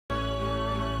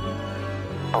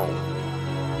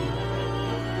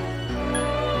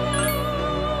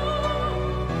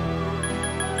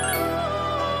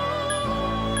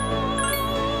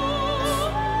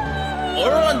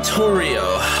Orontorio.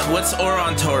 What's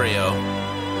Orontorio?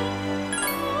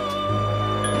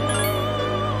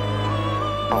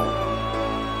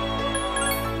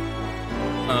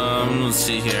 Let's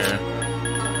see here.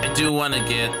 I do want to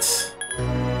get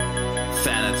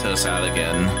Thanatos out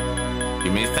again.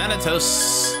 Give me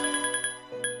Thanatos.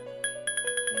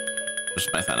 Where's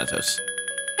my Thanatos?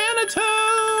 Thanatos!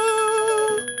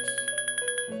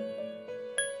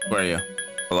 Where are you?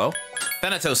 Hello?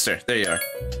 Thanatos, sir. There you are.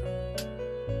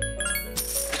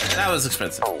 That was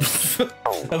expensive.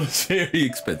 That was very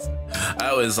expensive.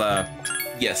 That was,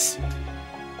 yes.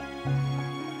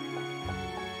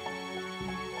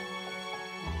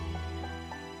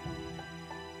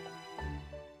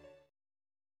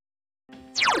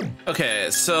 Okay,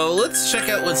 so let's check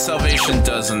out what Salvation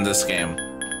does in this game.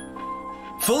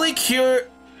 Fully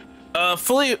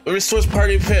restores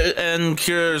party and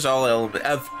cures all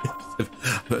elements.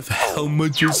 How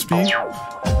much is speed?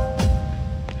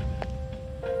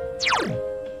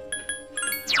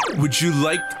 Would you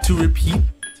like to repeat?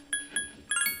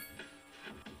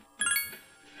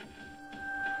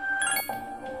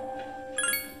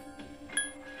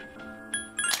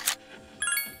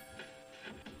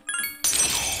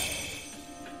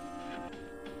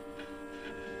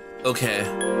 Okay.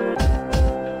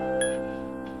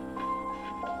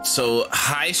 So,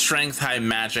 high strength, high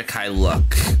magic, high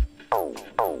luck.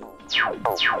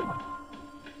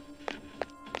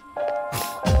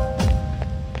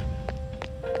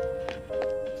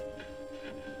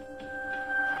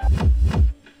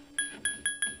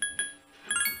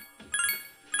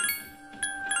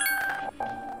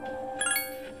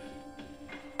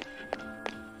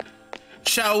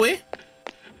 Shall we?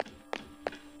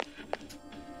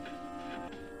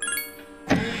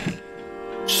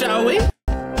 Shall we?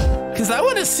 Because I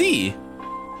want to see.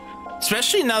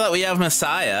 Especially now that we have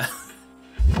Messiah.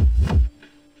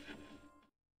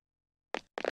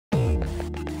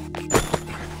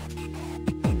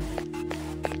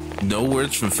 No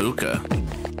words from Fuka.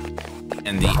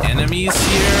 And the enemies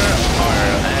here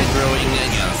are aggroing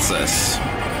against us.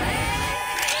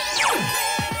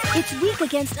 It's weak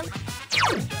against them.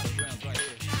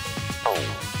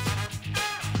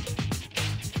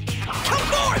 Come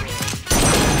forth!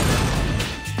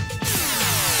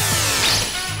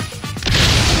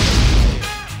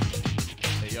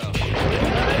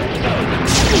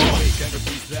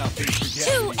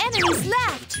 Two enemies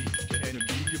left.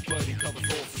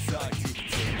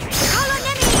 Call on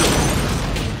enemies.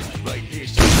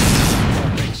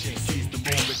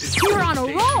 You're on a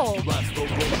roll.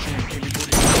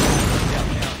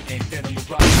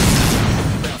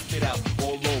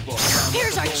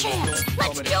 Here's our chance.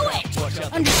 Let's do it.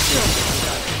 Understood.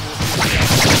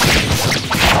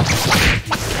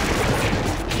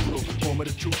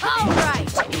 All right.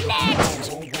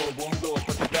 Next.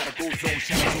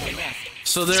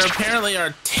 So there apparently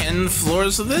are 10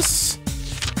 floors of this?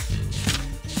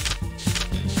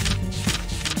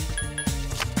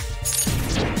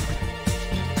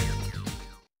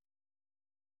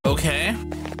 Okay.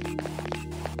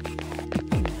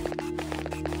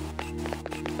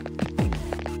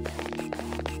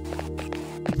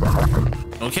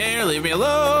 Okay, leave me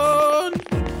alone.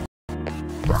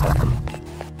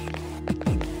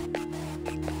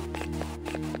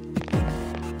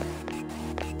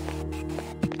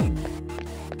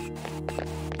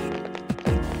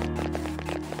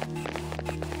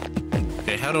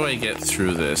 Okay, how do I get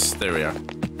through this? There we are.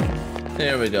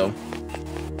 There we go.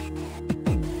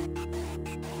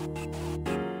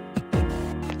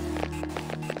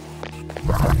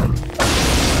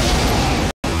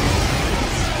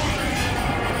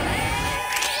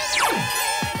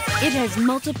 It has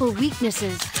multiple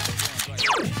weaknesses.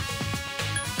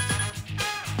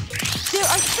 There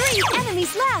are 3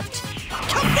 enemies left.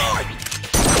 Come forth!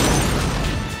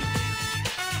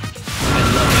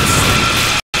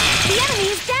 The enemy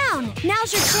is down.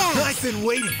 Now's your chance. I've been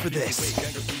waiting for this.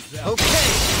 Okay,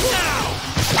 now!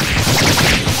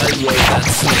 I love that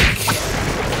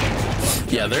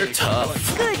snake. Yeah, they're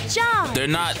tough. Good job. They're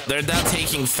not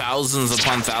taking thousands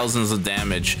upon thousands of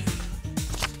damage.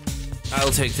 I'll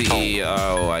take the E.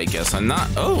 Oh, I guess I'm not.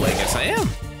 Oh, I guess I am. I'm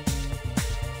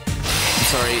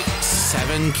sorry,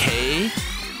 7K?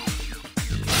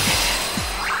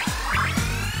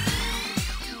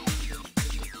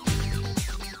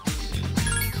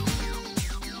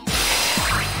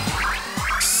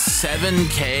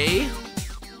 $7K?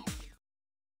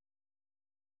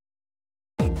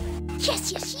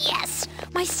 Yes, yes, yes.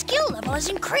 My My skill level has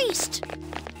increased.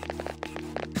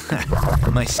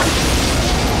 My skill.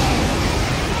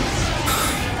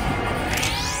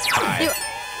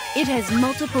 It has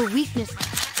multiple weaknesses.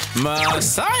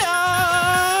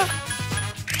 Messiah!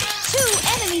 2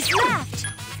 enemies left.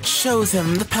 Show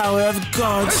them the power of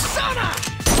gods.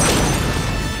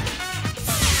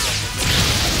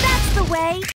 That's the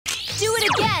way. Do it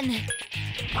again.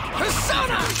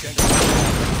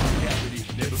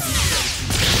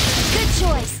 Good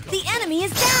choice. The enemy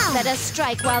is down. Let us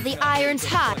strike while the iron's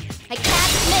hot. I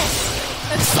can't miss.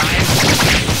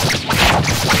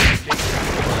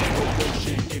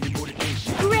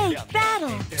 Great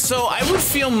battle. So I would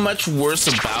feel much worse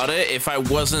about it if I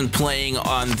wasn't playing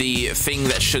on the thing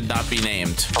that should not be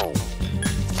named.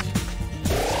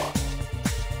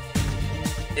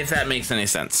 If that makes any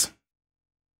sense.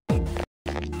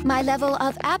 My level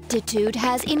of aptitude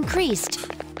has increased.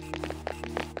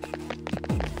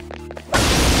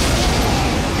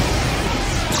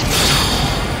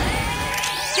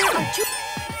 There are 2.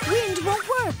 Wind won't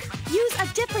work. Use a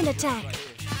different attack.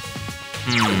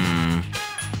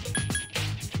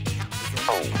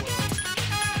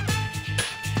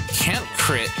 Can't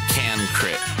crit, can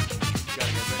crit.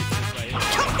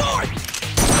 Come forward!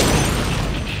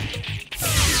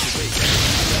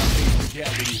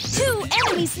 2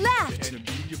 enemies left.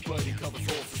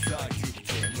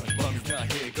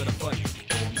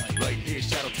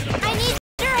 I need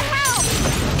your help.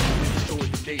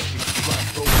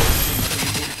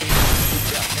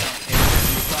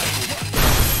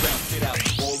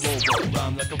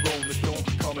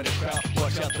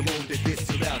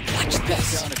 Watch this!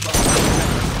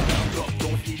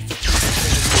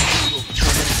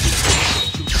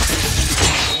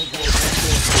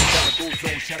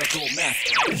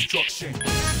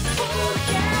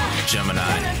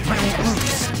 Gemini.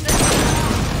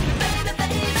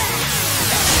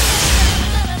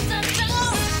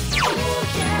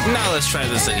 Now let's try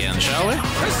this again, shall we?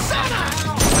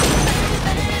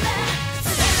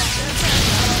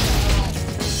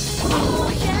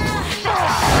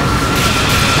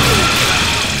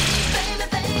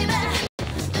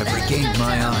 I've regained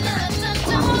my honor.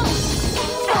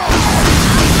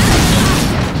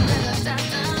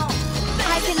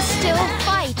 I can still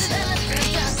fight.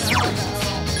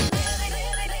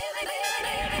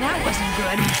 That wasn't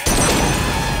good.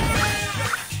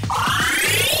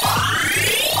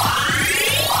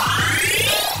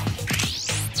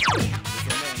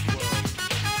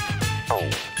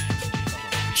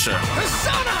 Sure.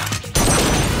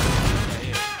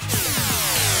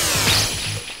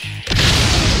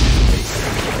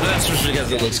 That's just because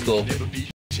it looks cool. The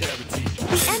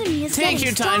enemy is Take getting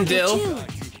your time, stronger, Dill. too.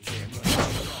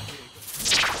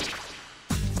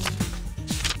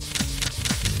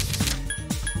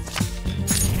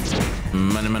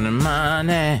 Money, money,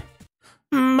 money.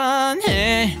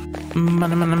 Money.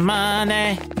 Money, money,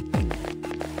 money.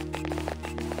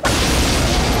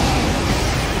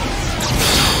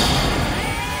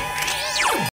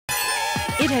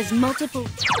 It has multiple.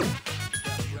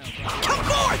 Come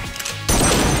forward!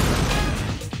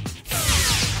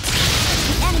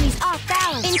 The enemy's off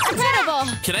balance. Incredible.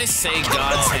 Can I say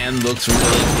God's hand looks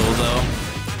really cool though?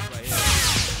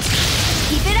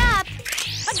 Keep it up.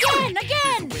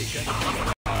 Again.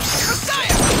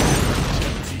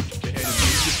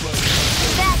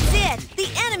 That's it. The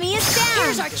enemy is down.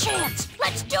 Here's our chance.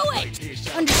 Let's do it.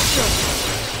 Understood.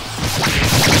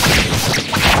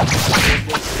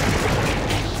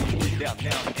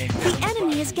 The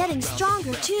enemy is getting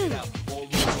stronger too.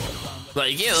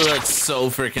 Like, it looks so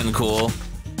freaking cool.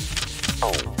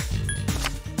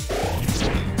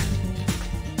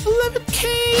 11K!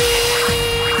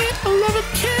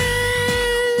 11K!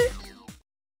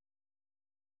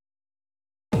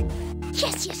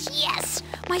 Yes.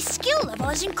 My skill level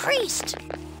has increased.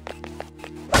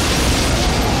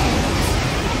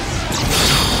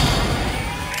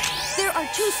 There are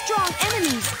 2 strong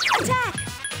enemies. Attack!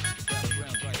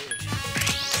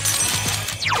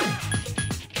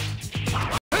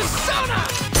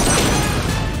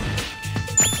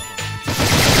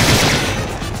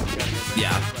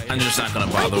 Yeah, I'm just not gonna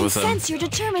bother with him. I can sense your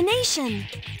determination.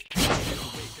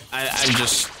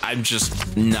 I'm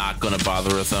just not gonna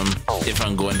bother with him if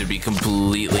I'm going to be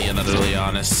completely and utterly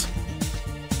honest.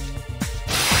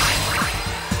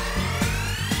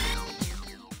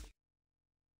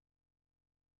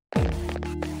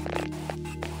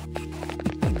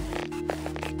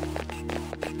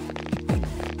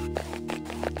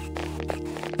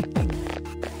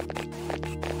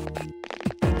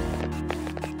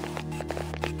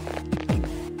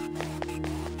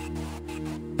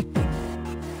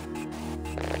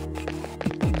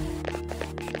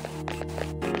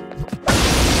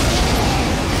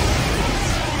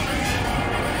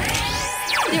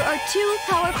 2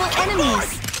 powerful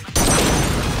enemies.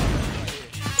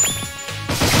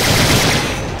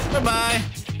 Bye-bye.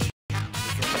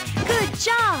 Good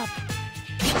job.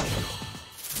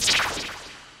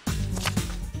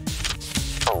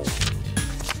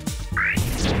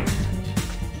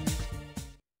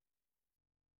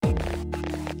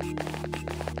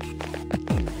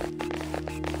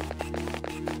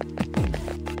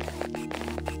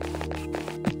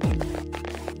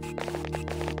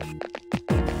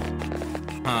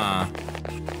 Huh.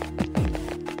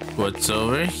 What's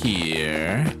over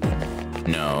here?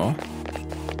 No.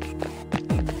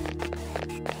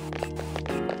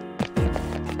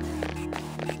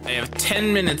 I have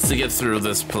 10 minutes to get through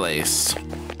this place.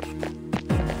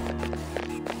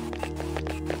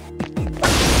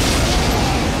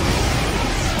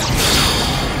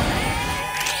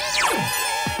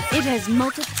 It has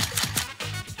multiple.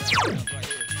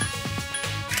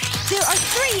 There are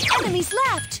 3 enemies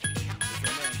left.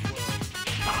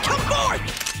 Come forth!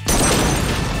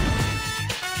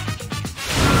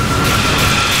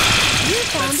 You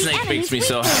found That the snake makes enemy's me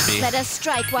so weakness. happy. Let us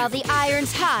strike while the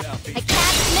iron's hot. I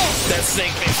can't miss. That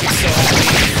snake makes me so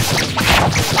happy.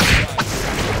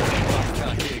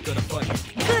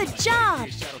 Good job.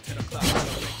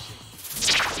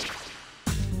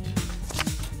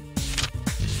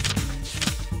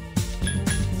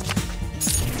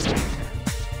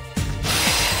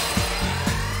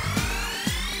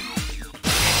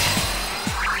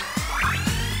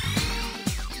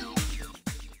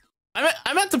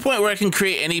 I'm at the point where I can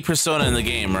create any persona in the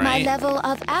game, right? My level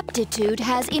of aptitude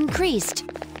has increased.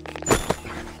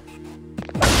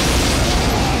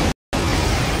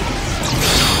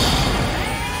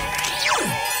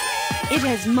 It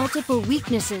has multiple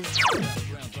weaknesses. Come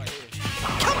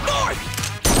forth!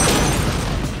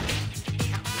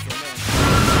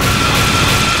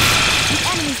 The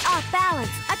enemy's off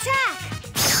balance. Attack!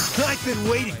 I've been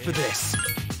waiting for this.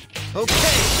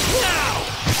 Okay, now!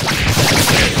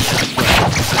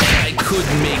 I could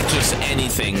make just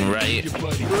anything, right?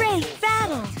 Great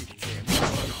battle!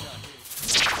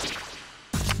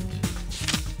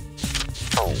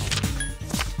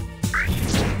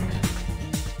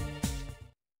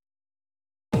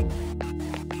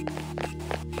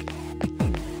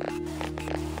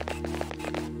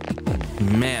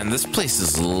 Man, this place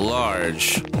is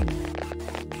large.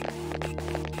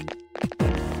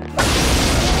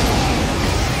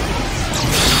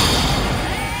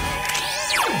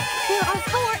 There are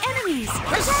 4 enemies!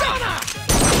 Persona!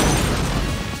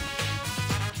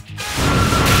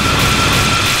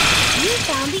 You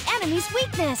found the enemy's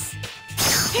weakness!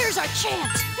 Here's our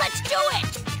chance! Let's do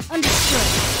it! Understood.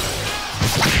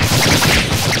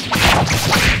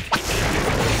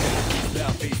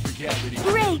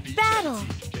 Great battle!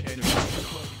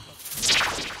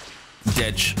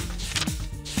 Ditch.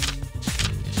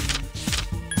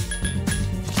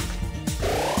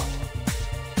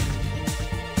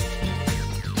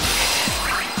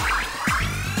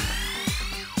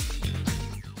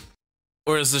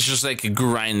 Or is this just like a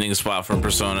grinding spot for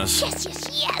personas? Yes, yes,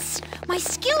 yes! My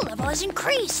skill level has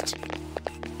increased!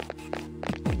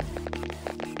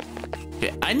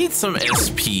 Okay, I need some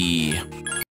SP.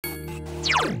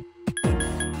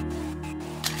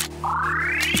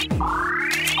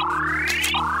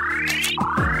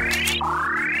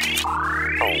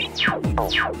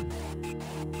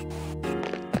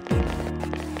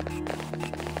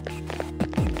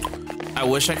 I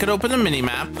wish I could open the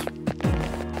mini-map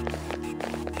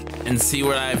and see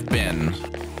where I've been.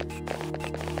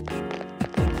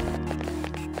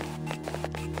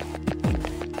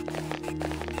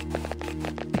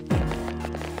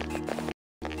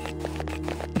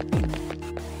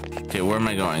 Okay, where am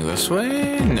I going? This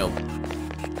way? Nope.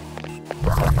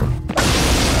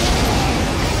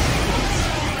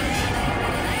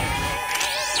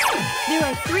 There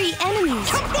are 3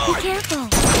 enemies! Be careful!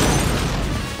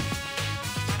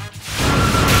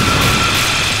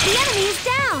 The enemy is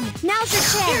down! Now's your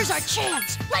chance! Here's our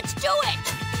chance! Let's do it!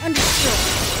 Understood.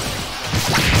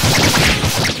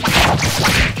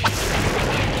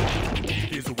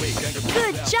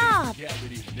 Good job!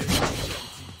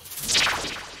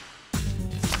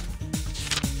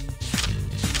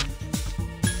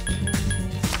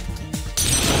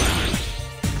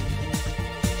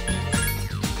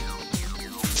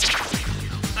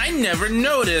 I never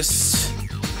noticed.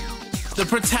 The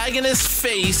protagonist's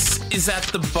face is at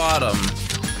the bottom.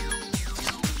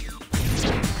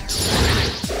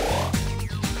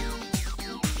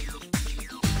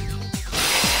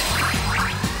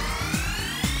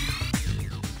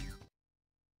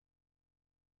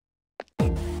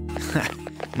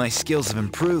 My skills have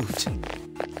improved.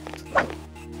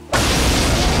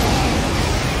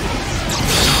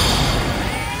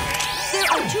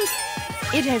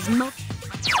 It has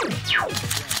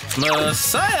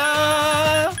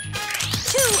Messiah!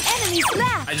 2 enemies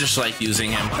left. I just like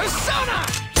using him. Persona!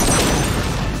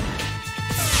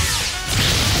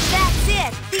 That's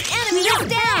it. The enemy is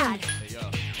down.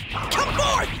 Come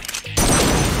forth!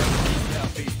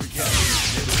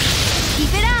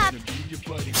 Keep it up.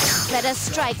 Let us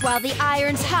strike while the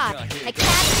iron's hot. I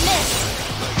can't miss.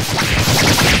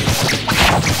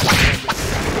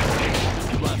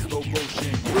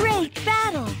 Great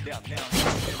battle.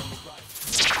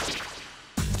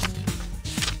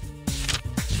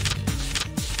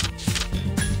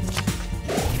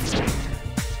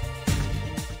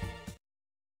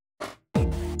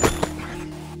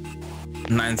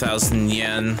 9,000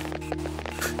 yen.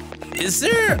 Is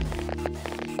there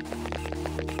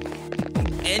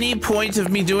any point of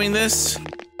me doing this?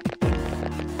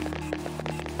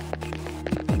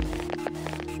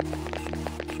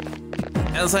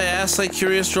 As I asked, like,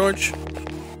 Curious George?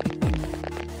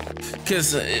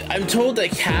 Because I'm told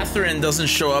that Catherine doesn't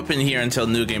show up in here until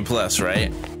New Game Plus,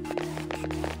 right?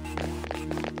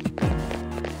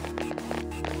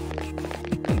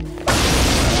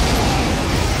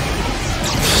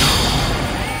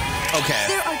 Okay.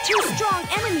 There are 2 strong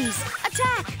enemies.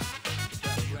 Attack!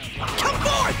 Come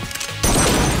forth!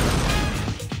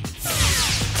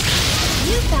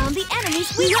 You found the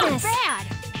enemy's weakness. Bad.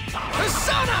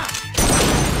 Persona!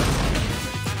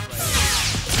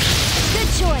 Good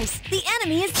choice. The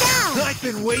enemy is down. I've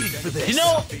been waiting for this. You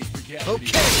know,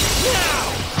 Okay, now!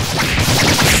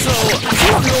 so I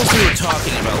don't know if we were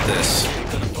talking about this,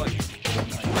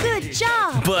 Good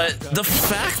job. but the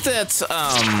fact that,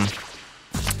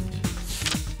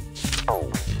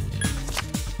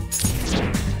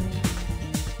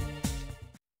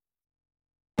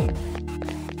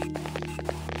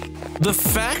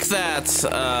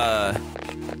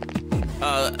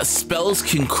 spells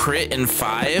can crit in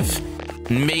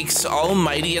 5 makes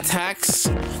almighty attacks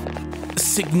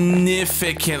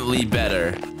significantly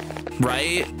better,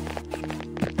 right?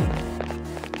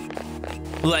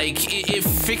 Like, it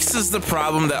fixes the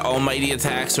problem that almighty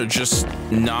attacks are just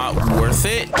not worth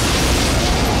it.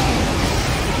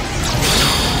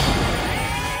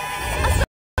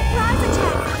 Surprise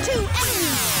attack. 2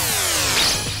 enemies.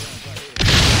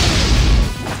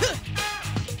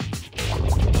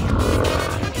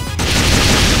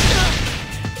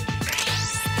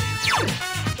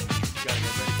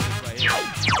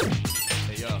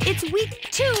 It's weak.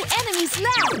 2 enemies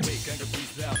left.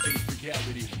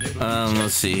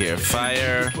 Let's see here.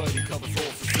 Fire.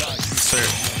 Sir.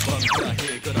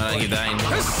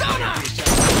 Persona!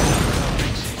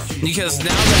 Because now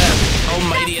that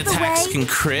almighty That's the attacks way. can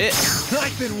crit,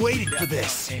 I've been waiting for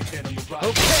this. Okay,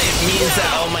 it means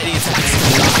that almighty attacks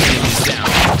can knock enemies down.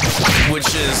 Which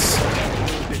is,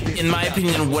 in my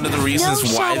opinion, one of the reasons No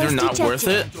why they're shadows not worth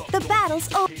it. detected. The battle's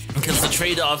over. Because the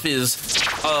trade-off is,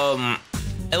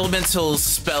 elemental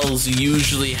spells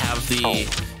usually have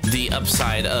the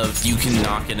upside of you can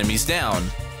knock enemies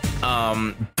down.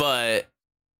 But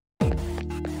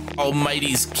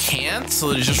almighties can't,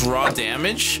 so they're just raw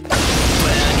damage. But in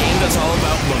a game that's all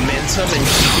about momentum and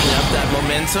keeping up that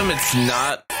momentum, it's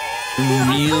not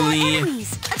really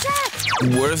Enemies. Attack.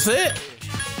 worth it.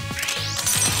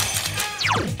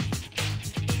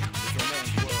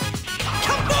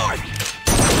 come forth!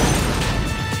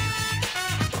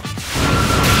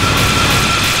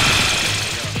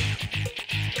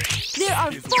 There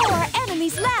are 4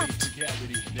 enemies left.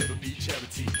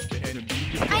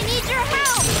 I need your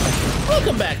help.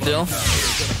 Welcome back, Dill.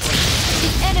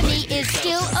 The enemy is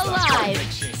still alive.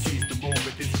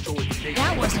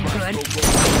 That wasn't good.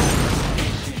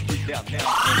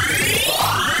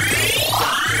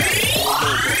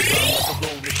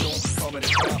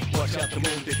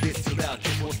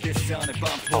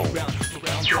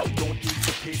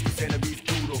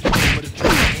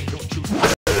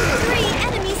 Three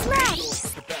enemies left.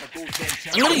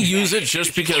 I'm gonna use it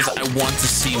just because I want to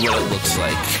see what it looks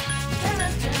like.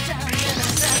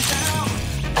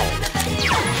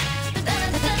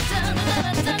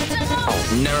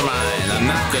 Never mind, I'm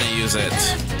not gonna use it.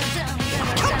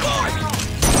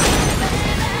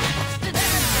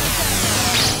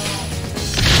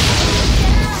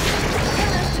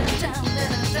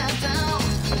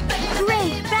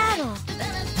 Great battle.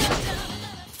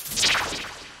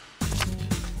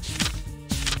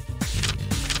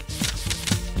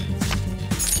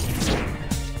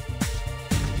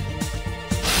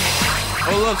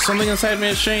 Oh look, something inside me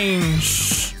has changed.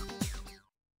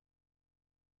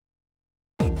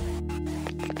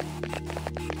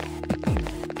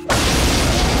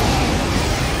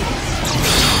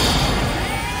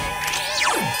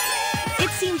 It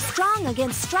seems strong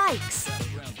against strikes.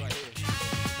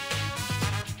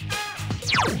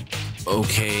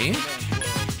 Okay.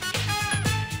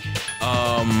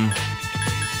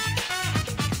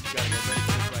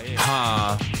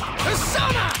 Huh.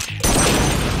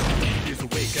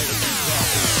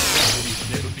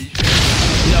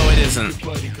 No, it isn't.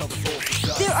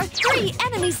 There are 3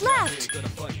 enemies left.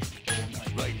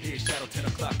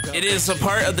 It is a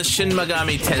part of the Shin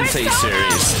Megami Tensei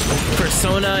series.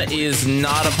 Persona is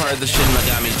not a part of the Shin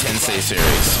Megami Tensei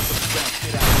series.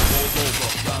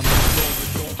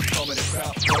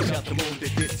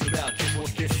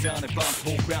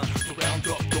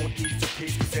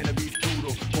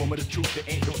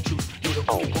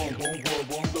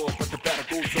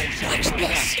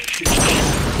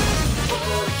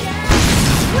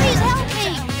 Please help me!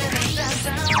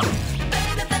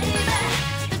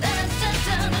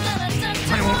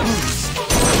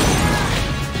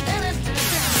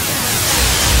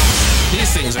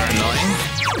 These things are annoying.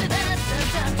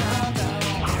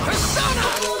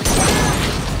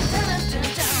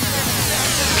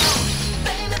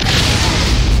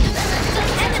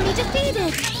 Enemy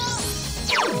defeated!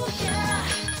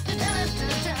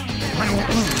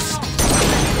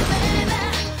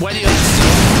 Why do you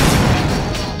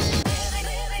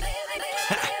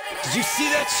Did you see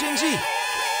that, Shinji?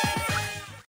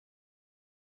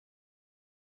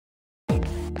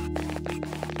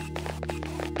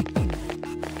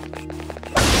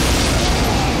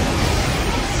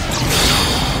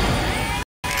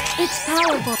 It's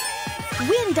powerful.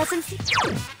 Wind doesn't see.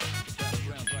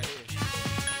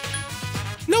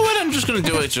 You know what? I'm just gonna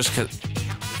do it just cause.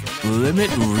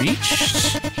 Limit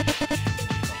reached?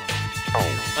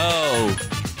 Oh.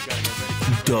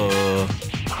 Duh.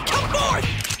 Come north!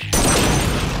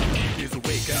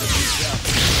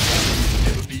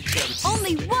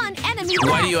 Only 1 enemy Why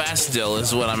left. do you ask still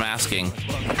is what I'm asking.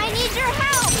 I need your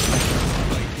help!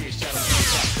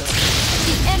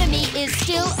 The enemy is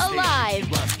still alive.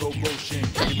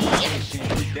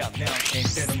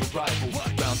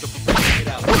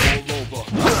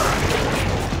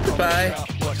 Goodbye.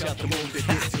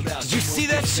 Did you see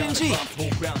that, Shinji?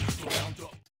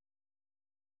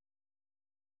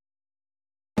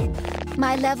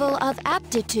 My level of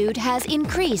aptitude has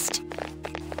increased.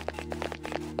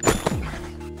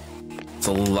 It's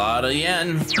a lot of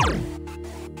yen.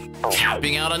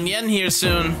 Capping out on yen here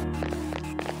soon.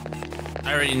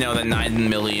 I already know that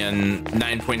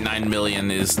 9.9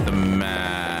 million is the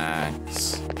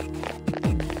max.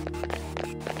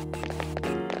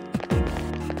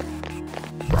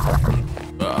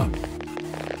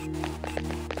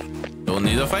 Don't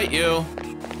need to fight you. You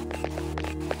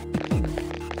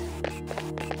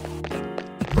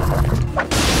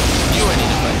I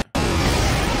need to fight.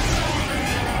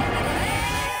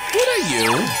 What are you?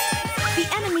 The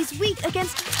enemy's weak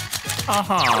against...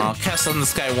 Castle in the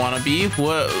Sky wannabe.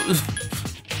 What?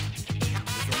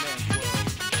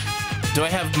 Do I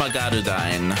have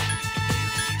Magarudyne?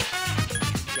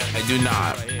 I do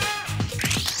not. 2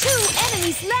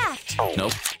 enemies left.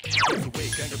 Nope.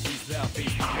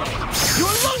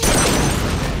 You're longer!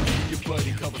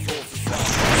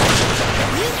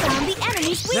 You found the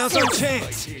enemy's weakness. Now's our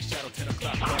chance!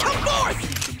 Come north!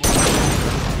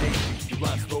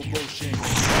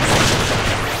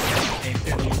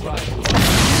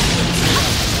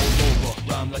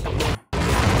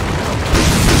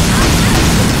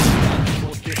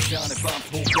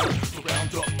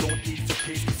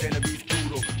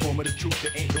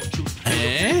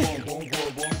 Eh?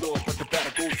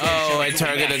 Oh, I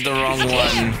targeted the wrong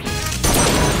one.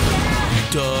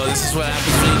 Duh, this is what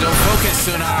happens when you don't focus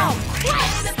sooner.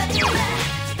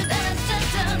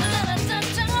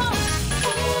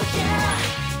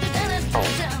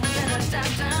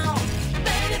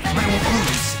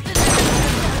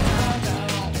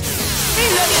 Hey,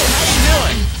 Nugget, how you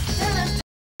doing?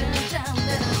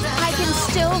 I can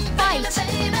still fight.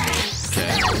 Okay.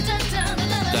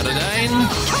 Magarudyne.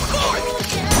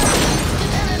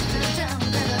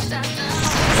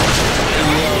 I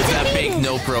love that big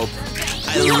nope rope.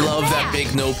 I love that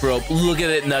big nope rope. Look at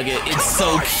it, Nugget. It's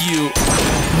so cute.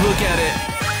 Look at it.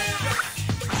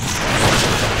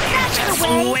 Just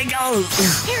wiggle.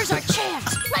 Here's our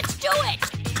chance. Let's do it.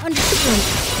 Understood.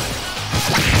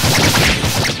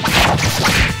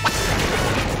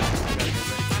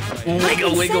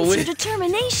 Wiggle, wiggle, Sense your wiggle.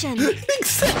 determination.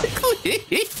 Exactly.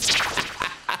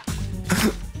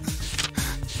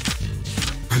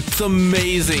 It's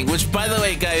amazing. Which, by the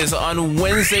way, guys, on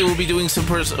Wednesday we'll be doing some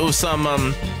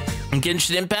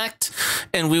Genshin Impact,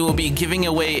 and we will be giving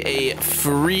away a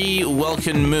free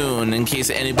Welcome Moon in case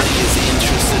anybody is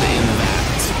interested in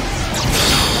that.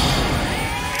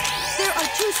 There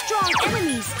strong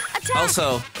enemies. Attack!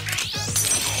 Also,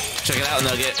 check it out,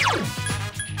 Nugget.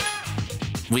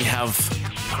 We have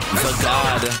the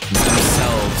god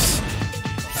themselves.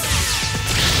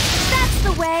 That's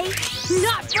the way.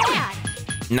 Not bad.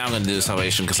 Now I'm gonna do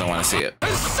salvation because I want to see it.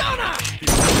 Persona!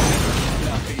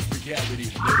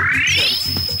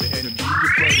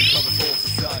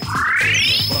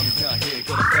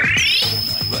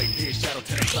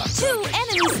 Two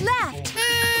enemies left.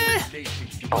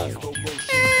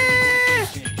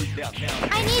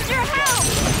 I need your help.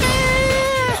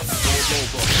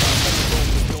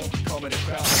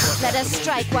 Let us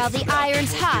strike while the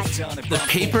iron's hot. The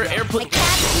paper airplane. I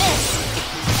can't miss.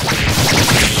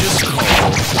 Just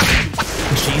call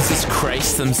Jesus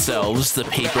Christ themselves, the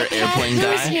paper airplane Who's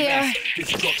guy. here?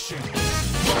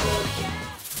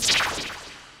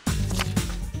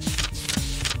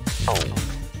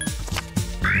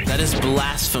 That is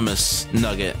blasphemous,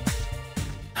 Nugget.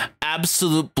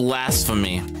 Absolute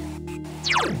blasphemy.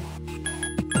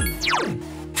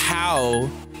 How,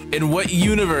 in what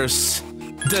universe,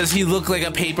 does he look like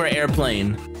a paper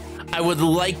airplane? I would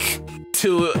like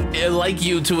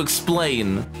you to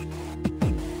explain.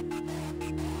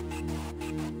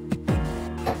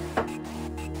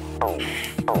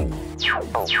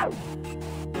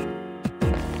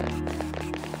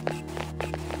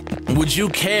 Would you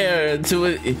care to?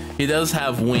 He does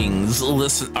have wings.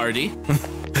 Listen, Artie,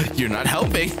 you're not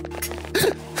helping.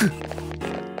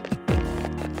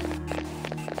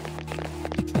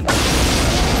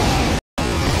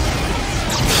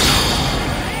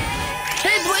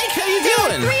 Hey Blake, how you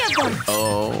doing? Three of them.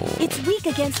 Oh. It's weak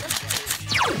against.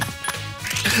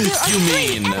 There are You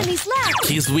three mean enemies left.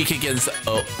 he's weak against?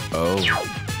 Oh.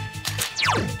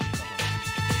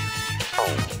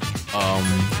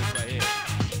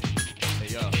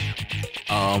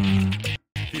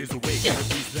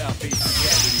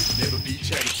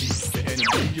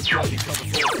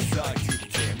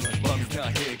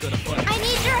 I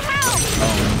need your help.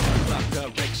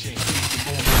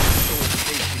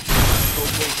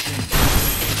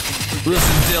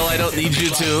 Listen, Dill, I don't need you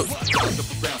to.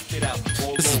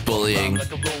 This is bullying. Up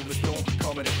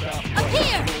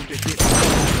here.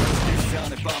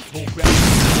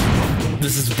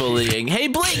 This is bullying. Hey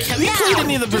Blake, have you played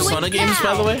any of the Do it Persona games, by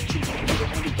now. the way?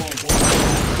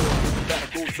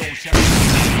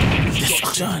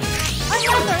 Yes, John.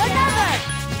 Another.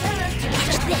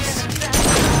 Watch this.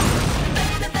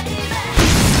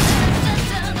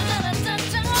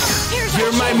 Here's You're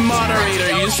our my chance.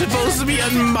 moderator. You're supposed to be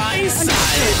on my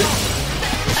side.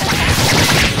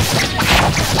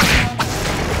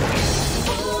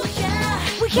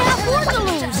 We can't afford to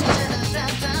lose.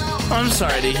 I'm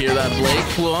sorry to hear that,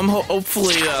 Blake. Well,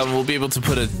 hopefully we'll be able to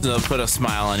put a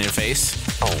smile on your face.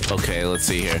 Okay, let's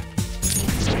see here.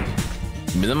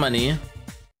 Give me the money.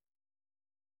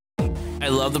 I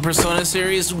love the Persona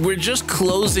series. We're just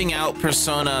closing out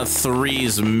Persona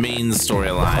 3's main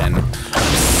storyline. I'm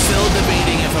still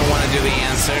debating if I want to do the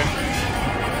answer.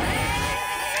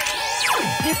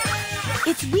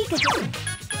 It's weak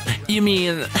against. You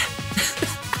mean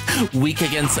weak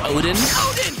against Odin?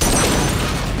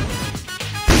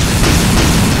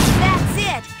 That's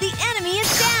it. The enemy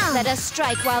is down. Let us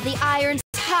strike while the iron's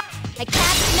hot. I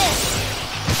can't miss.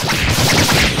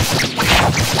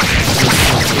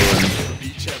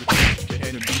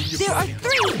 There are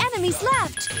three enemies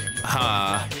left.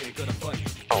 Huh.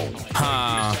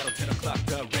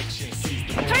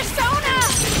 Persona!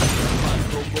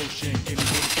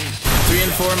 3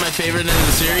 and 4 are my favorite in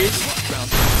the series.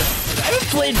 I haven't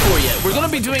played 4 yet. We're gonna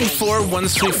be doing 4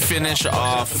 once we finish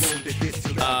off.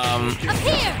 Up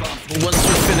here! Once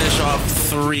we finish off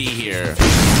 3 here.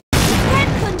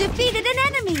 Red defeated an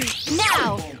enemy.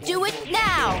 Now, do it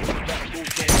now.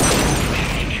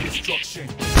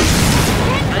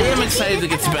 I am excited to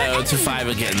get to 5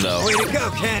 again, though. Way to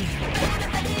go, Ken.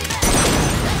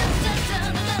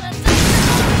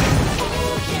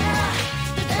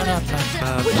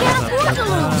 We can't afford to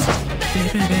lose.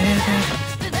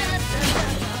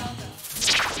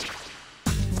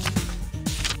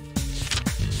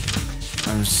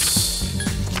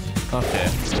 Okay.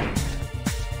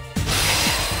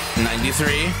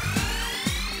 93.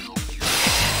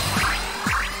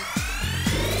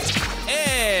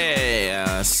 Hey,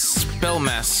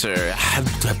 Spellmaster.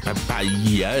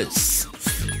 Yes.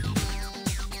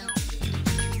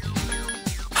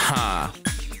 Ha.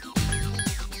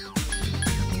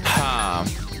 Ha.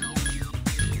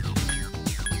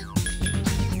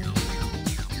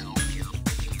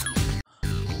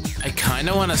 I kind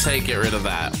of want to say get rid of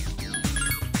that.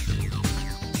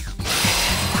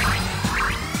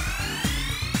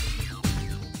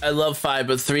 I love 5,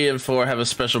 but 3 and 4 have a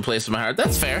special place in my heart.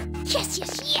 That's fair. Yes,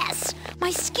 yes, yes!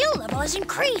 My skill level has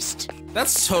increased!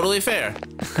 That's totally fair.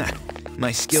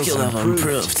 My skills Skill are level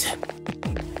improved.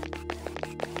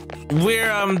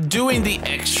 We're doing the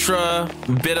extra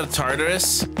bit of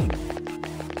Tartarus.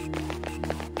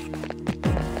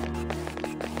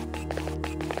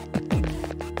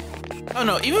 Oh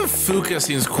no, even Fuka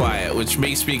seems quiet, which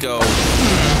makes me go,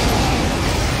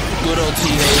 Good old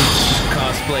teenage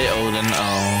cosplay Odin.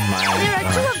 Oh my god. There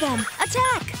are 2 of them!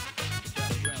 Attack!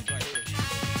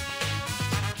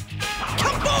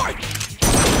 Come forward!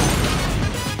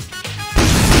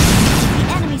 The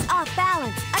enemy's off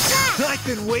balance! Attack! I've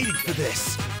been waiting for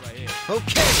this.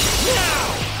 Okay,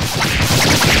 now!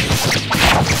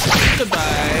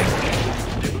 Goodbye.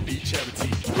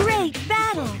 Great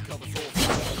battle!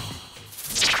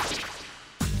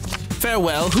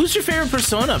 Farewell. Who's your favorite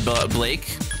persona,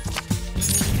 Blake?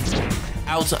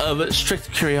 Out of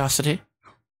strict curiosity.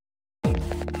 Mine is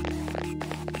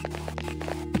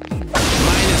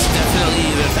definitely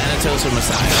either Thanatos or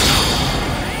Messiah.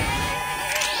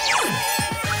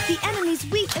 The enemy's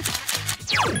weak.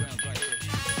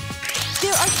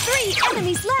 There are 3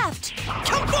 enemies left!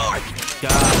 Come forward!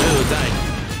 God, ooh, died.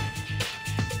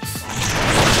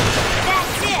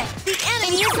 That's it! The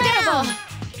enemy is down!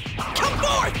 Come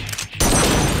forward!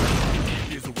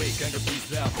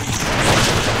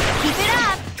 Keep it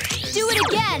up! Do it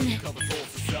again!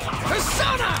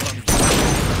 Persona!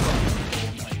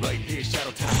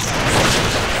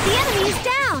 The enemy is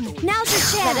down! Now's your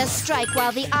chance! Let us strike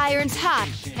while the iron's hot.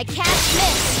 I can't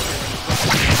miss!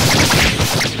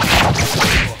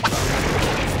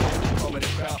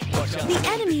 The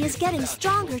enemy is getting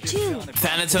stronger too.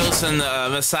 Thanatos and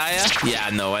Messiah? Yeah,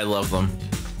 no, I love them.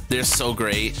 They're so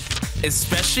great.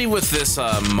 Especially with this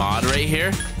mod right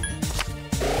here.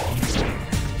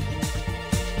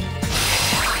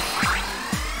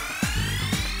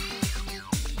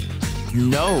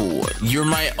 No, you're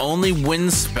my only win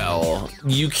spell.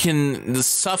 You can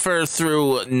suffer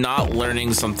through not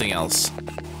learning something else.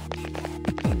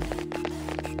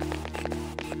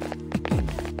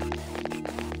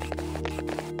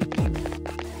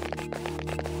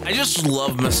 I just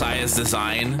love Messiah's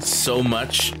design so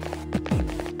much.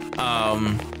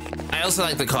 I also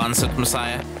like the concept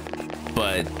Messiah,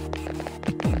 but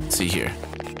let's see here.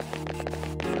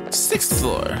 6th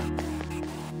floor.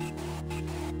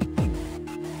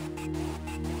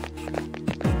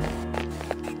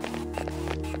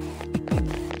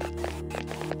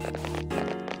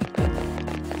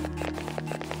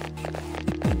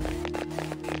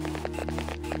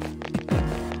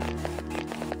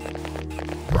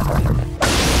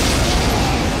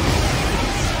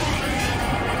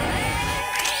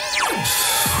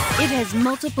 It has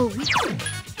multiple weaknesses.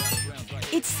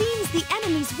 It seems the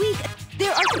enemy's weak.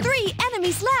 There are 3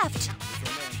 enemies left.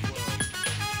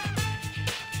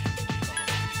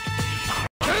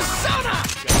 Persona!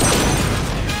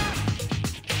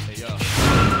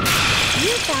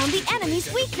 You found the enemy's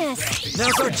weakness.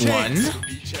 Now's our chance. 1,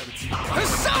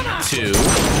 Persona! 2.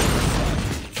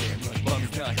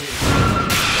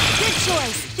 Good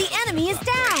choice. The enemy is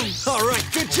down. All right,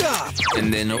 good job.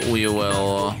 And then we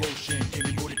will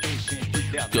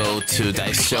go to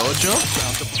Daishojo.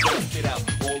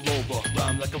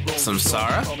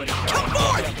 Samsara. Come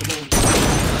forward!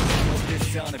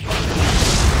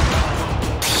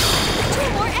 2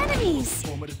 more enemies.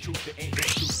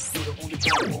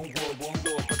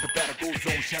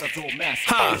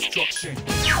 Huh.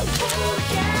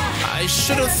 I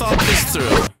should have thought this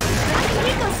through.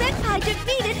 Akihiko Senpai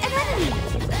defeated an enemy.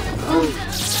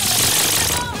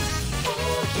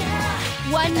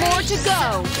 1 more to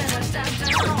go.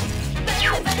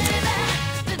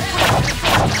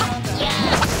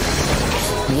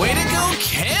 Way to go,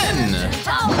 Ken!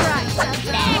 All right,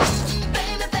 next.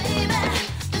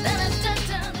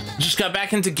 Just got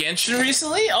back into Genshin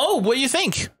recently? Oh, what do you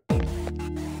think?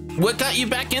 What got you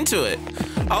back into it?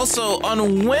 Also,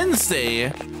 on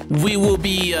Wednesday, we will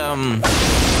be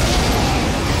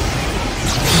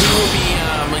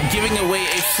giving away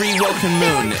a free welcome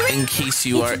moon in case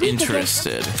you are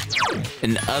interested.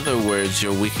 In other words,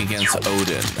 you're weak against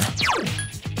Odin.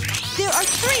 There are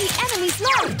 3 enemies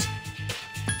left.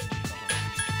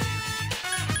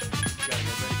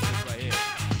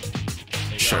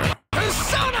 Sure.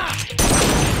 Persona!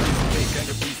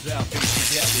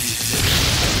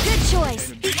 Good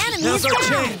choice. The enemy Now's is our down.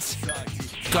 chance.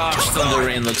 Gosh, Thunder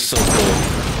Rain looks so cool.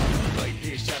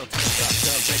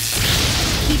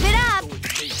 Keep it up.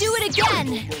 Do it again.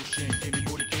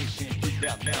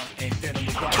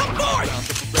 Come forward!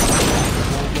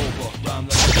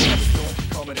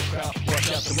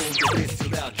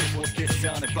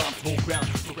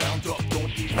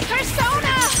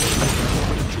 Persona!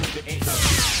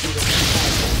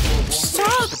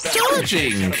 Stop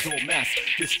dodging! Watch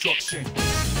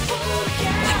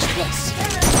this.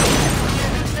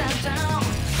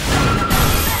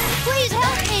 Please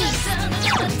help me!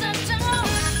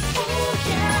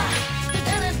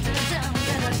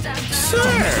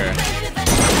 Sir!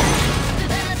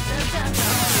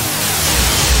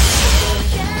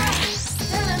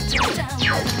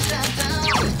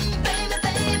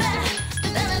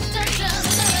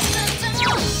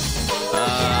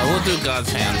 We'll do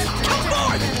God's hand.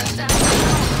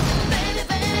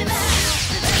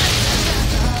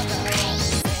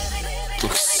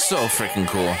 Looks so freaking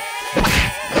cool. 2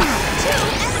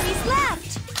 enemies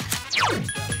left!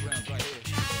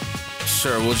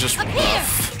 Sure, we'll just Up here.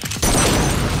 buff.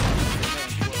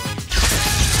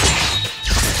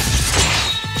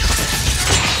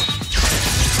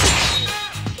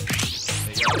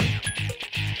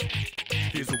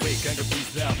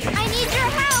 I need your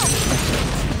help!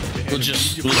 We'll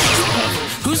just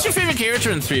buff. Who's your favorite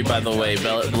character in 3, by the way,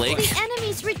 Blake? The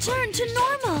enemies return to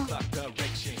normal.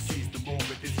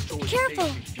 Careful,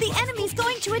 the enemy's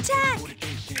going to attack.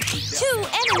 2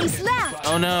 enemies left.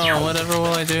 Oh no, whatever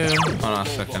will I do? Hold on a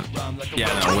second. Yeah,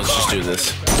 no, let's just do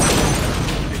this.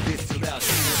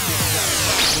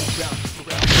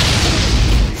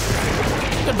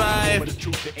 Goodbye.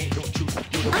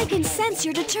 I can sense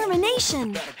your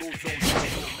determination.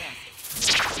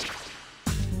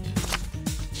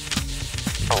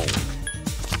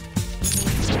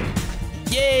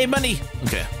 Yay, money!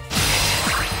 Okay.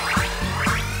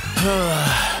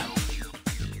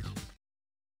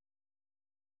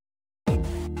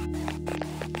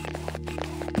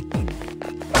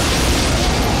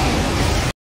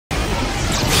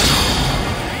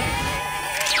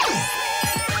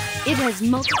 It has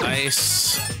multiple.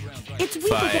 Ice. It's weaker.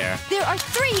 Fire. There are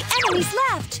 3 enemies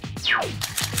left.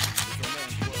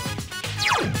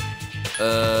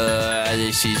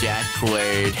 This is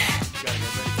awkward.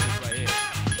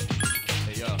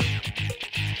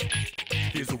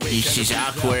 This is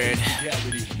awkward.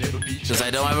 Because I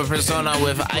don't have a persona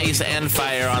with ice and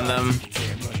fire on them.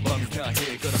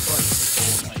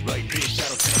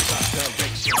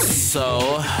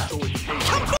 So...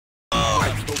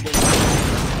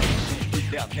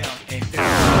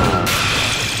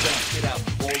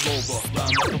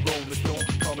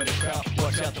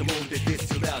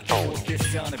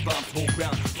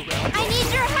 I need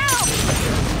your help!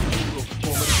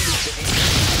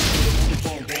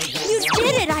 You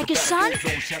did it, Ika-san!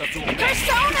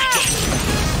 Persona!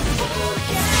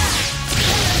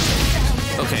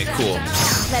 Okay, cool.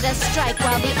 Let us strike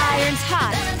while the iron's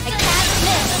hot. I can't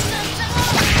miss.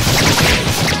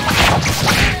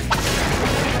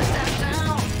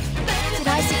 Did I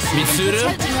succeed in Mitsuru?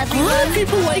 protecting A lot of everyone?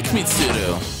 people like Mitsuru.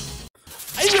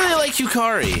 I really like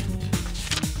Yukari.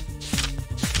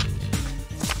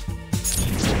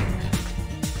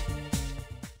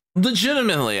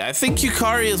 Legitimately, I think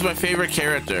Yukari is my favorite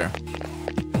character.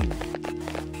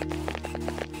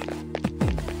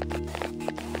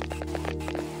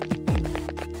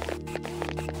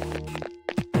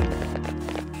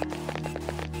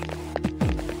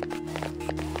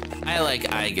 I like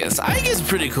Aigis. Aigis is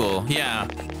pretty cool, yeah.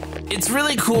 It's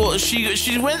really cool.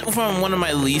 She went from one of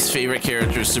my least favorite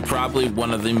characters to probably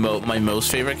one of the my most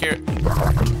favorite characters.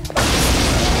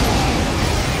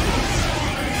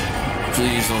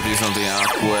 Please don't do something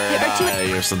awkward.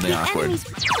 You're something awkward. 2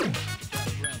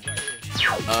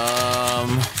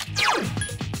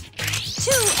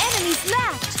 enemies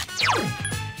left.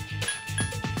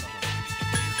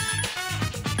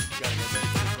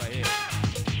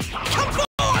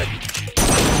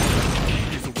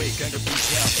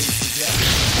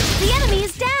 The enemy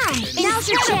is down. Now's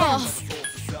your chance.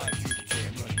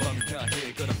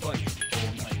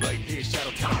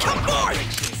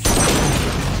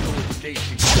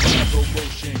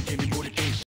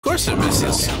 Of course it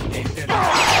misses.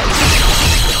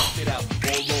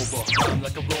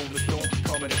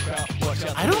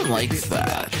 I don't like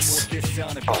that.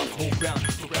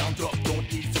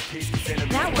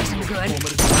 That wasn't good. I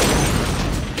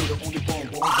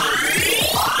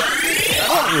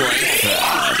don't like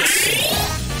that.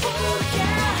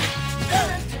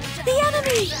 The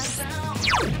enemy!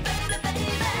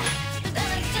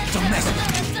 Don't mess with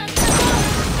me.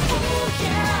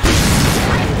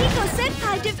 Nico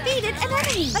Senpai defeated an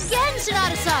enemy! Again,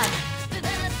 Sonata-san!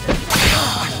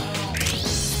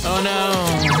 Oh no.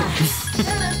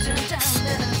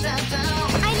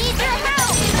 I need your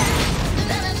help!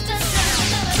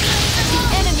 The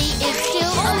enemy is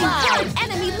still alive! Only 1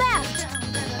 enemy left!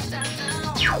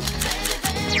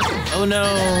 Oh no!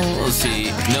 Let's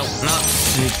see. Nope, not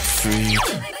Siegfried.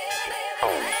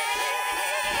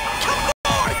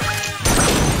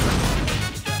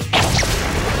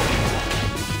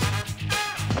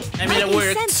 I mean, it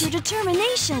worked. Sense your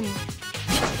determination.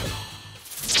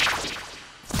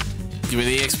 Give me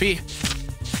the XP.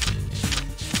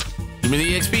 Give me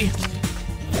the XP.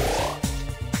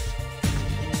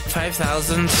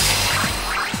 5,000.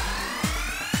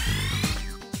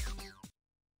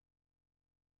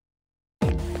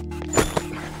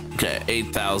 Okay,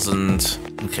 8,000.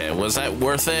 Okay, was that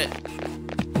worth it?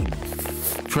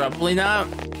 Probably not.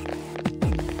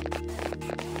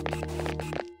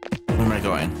 Where am I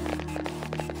going?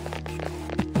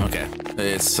 Okay,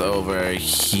 it's over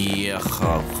here.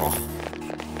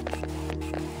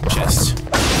 Chest.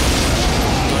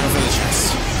 Going for the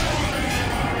chest.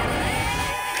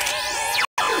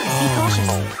 Be cautious.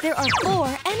 There are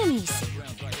 4 enemies.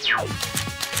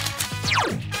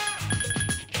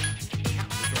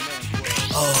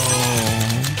 Oh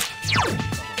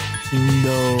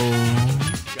no!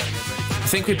 I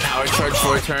think we power charge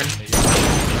for a turn. I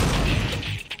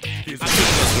think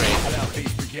that's great.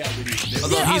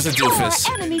 Although he's a doofus.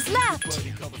 4 enemies left.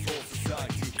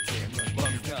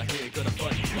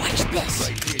 Watch this.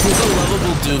 He's a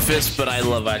lovable doofus, but I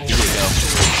love Akihiko.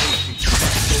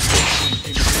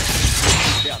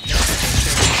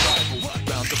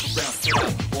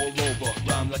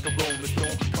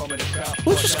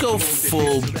 We'll just go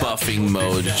full buffing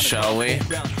mode, shall we?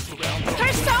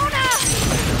 Persona!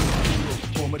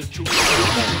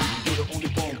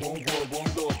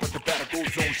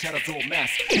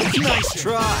 Nice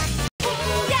try.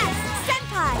 Yes,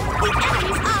 Senpai! The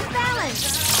enemy's off balance!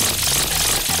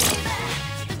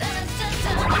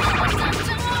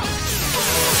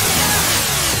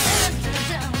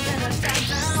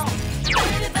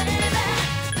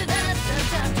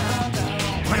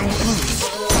 I won't lose.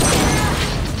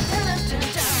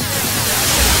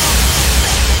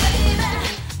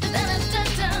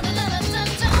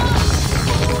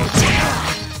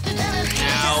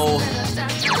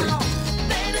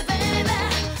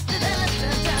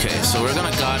 Okay, so we're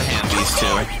gonna god hand these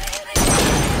two.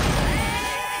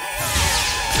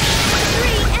 3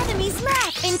 enemies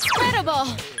left! Incredible!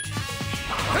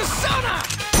 Persona!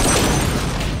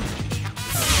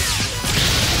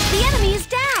 The enemy is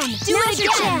down! Do it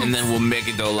again! And then we'll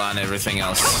Megadola on everything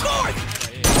else.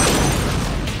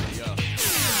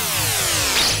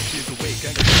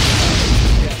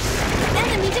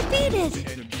 Enemy defeated!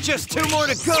 Just 2 more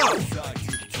to go.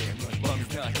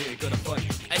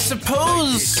 I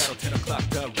suppose.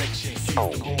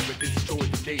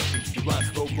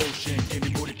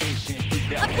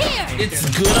 Appear! It's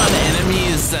good on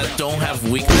enemies that don't have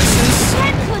weaknesses.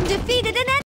 Red defeated an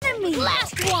enemy!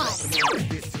 Last one!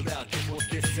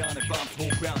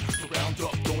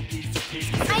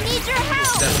 I need your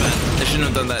help! That's bad. I shouldn't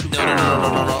have done that.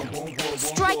 No.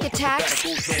 Strike attacks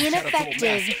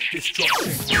ineffective.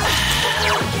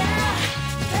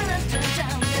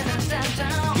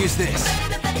 Use this.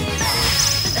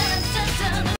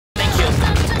 Thank you.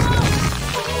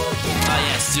 Ah,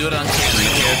 yes, do it on camera. The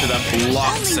character that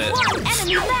blocks Only it. 1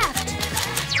 enemy left!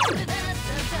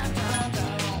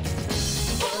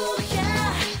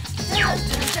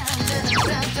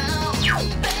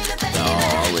 No,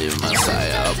 I'll leave my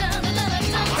side up.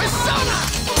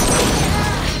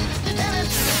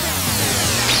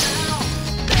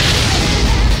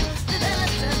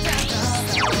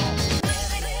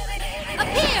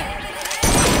 Appear!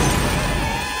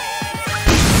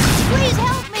 Please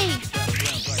help me!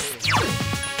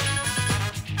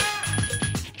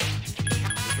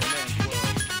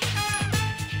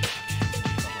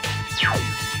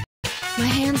 My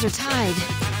hands are tied.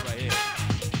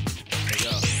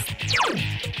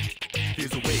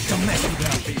 Don't mess with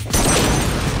me.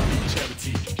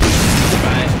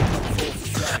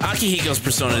 Akihiko's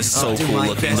persona is so I'll do cool my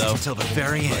looking, best though. until the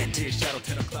very end.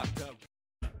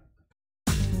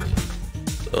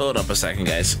 Hold up a second,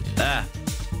 guys.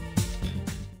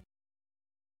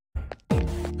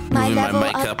 My Moving level my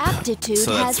mic of up aptitude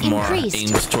so has that's more increased.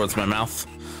 aimed towards my mouth.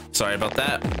 Sorry about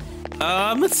that.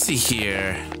 Let's see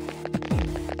here.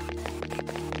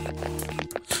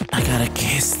 I gotta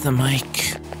kiss the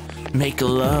mic. Make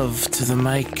love to the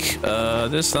mic.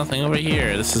 There's nothing over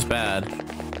here. This is bad.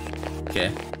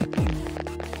 Okay.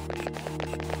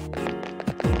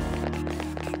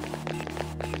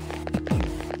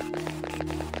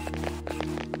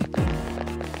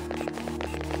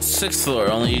 Sixth floor,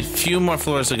 only a few more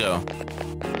floors to go.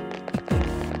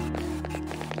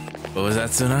 What was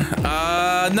that, Suna?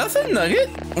 Nothing, Nugget.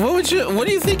 What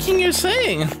are you thinking you're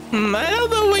saying? I don't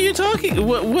know what you're talking.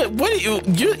 What are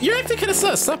you're acting kind of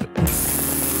sus. Stop it.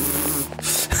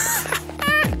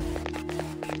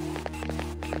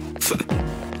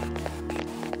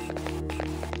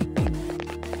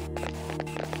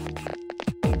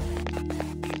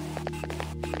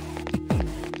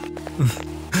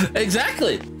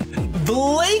 Exactly.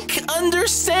 Blake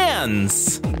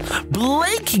understands.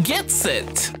 Blake gets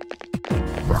it.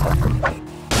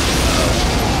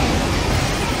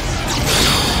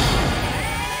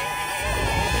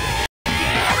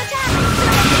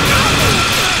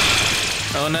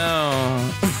 Oh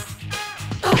no.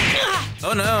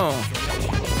 Oh no.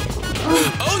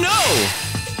 Oh no!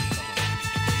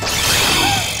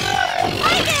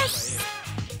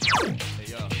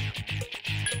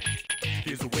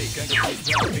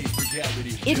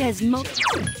 It has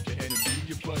multiple.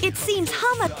 It seems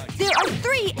there are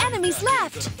 3 enemies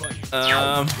left.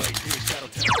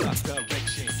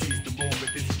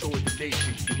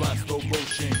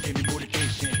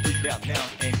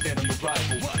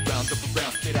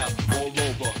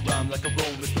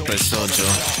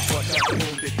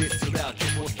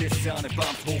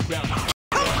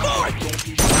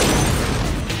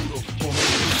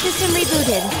 System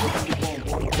rebooted.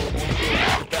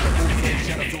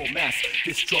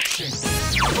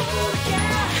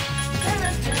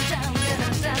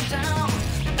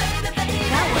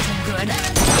 That wasn't good.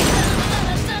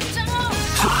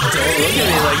 Don't look at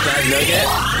me like that, Nugget.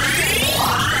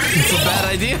 It's a bad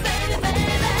idea.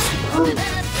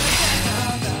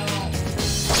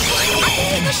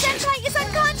 The Senpai is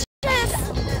unconscious!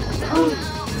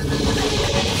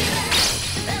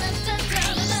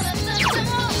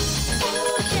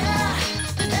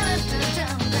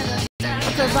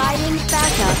 Providing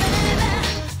backup.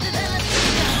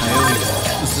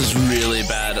 This is really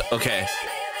bad. Okay.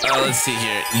 Let's see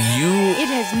here. It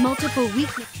has multiple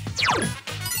weaknesses.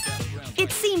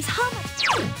 It seems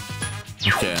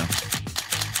Okay.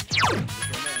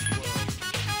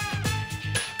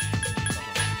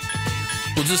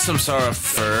 We'll do some Sora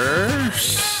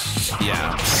first.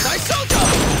 Yeah.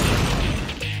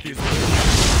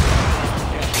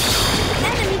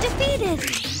 Enemy defeated.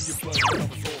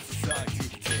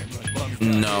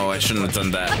 No, I shouldn't have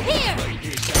done that. Here.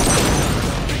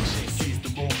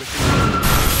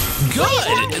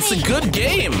 Good! It's a good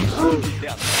game!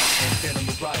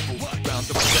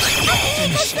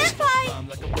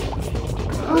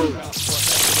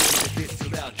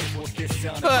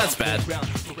 Oh, that's bad.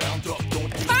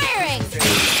 Firing!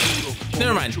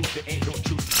 Never mind.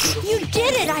 You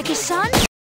did it, Ike-san!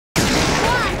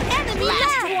 One enemy left!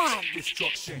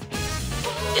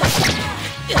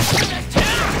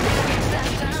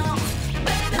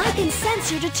 I can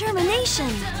sense your determination.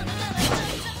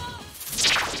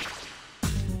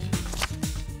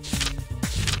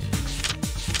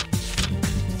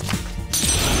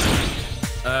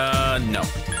 No.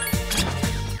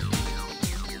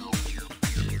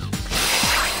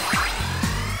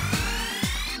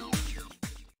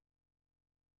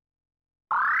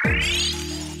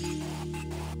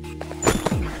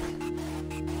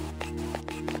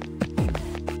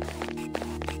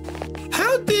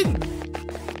 How did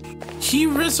he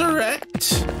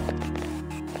resurrect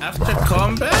after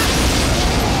combat?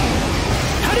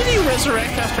 How did he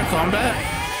resurrect after combat?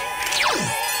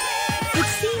 It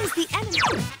seems the enemy...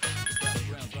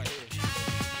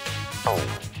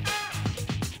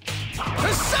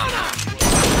 Persona!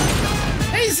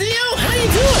 Hey, Zio, how you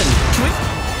doing?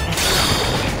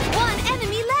 One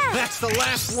enemy left! That's the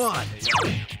last one!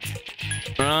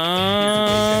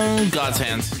 God's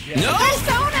hand. No!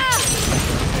 Persona!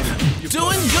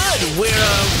 Doing good! We're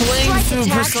playing Strike through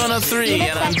attack. Persona 3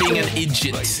 and I'm being an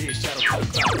idiot.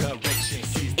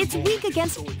 It's weak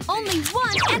against only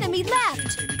one enemy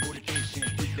left!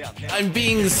 I'm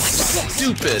being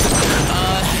stupid.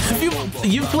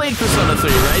 You played Persona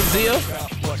 3, right, Zio?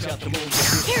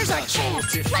 Here's our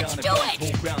chance! Let's do it!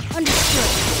 Understood.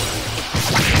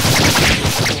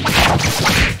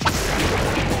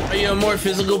 Are you a more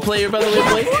physical player, by the way,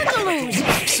 Blake? Boogaloo!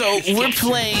 So we're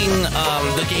playing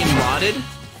the game modded.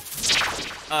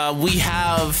 We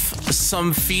have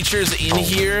some features in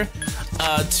here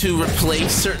to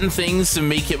replace certain things to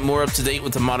make it more up to date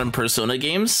with the modern Persona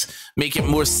games. Make it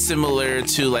more similar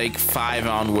to like 5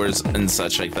 onwards and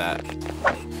such like that.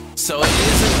 So it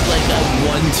isn't like a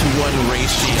 1-to-1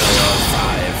 ratio of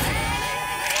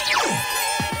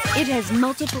 5. It has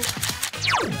multiple...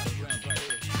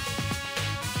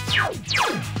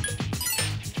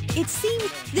 It seems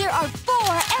there are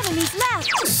 4 enemies left!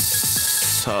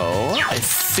 So I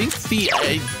think the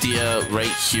idea right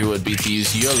here would be to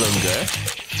use Yolunga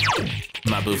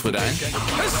My booth would die.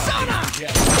 Persona!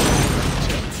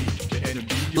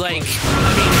 Like,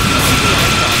 I mean,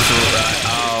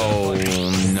 oh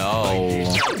no.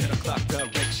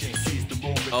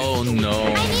 Oh no.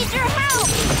 I need your help!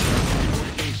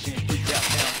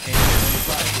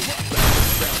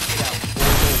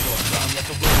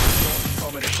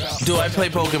 Do I play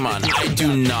Pokemon? I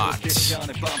do not.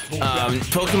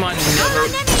 Pokemon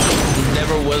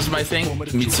never was my thing.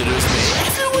 Mitsuru's me.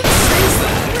 Everyone says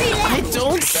that. I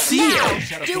don't see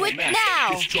it. Do it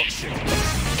now!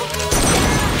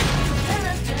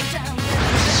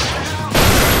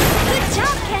 Good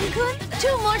job, Ken-kun!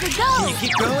 2 more to go! Can you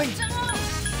keep going?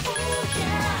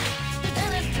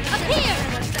 Up here!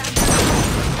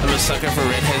 I'm a sucker for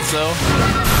redheads though.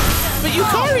 But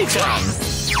Yukari-chan!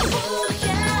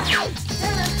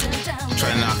 Try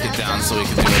to knock it down so we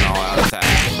can do an all-out attack.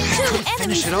 2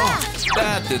 enemies left!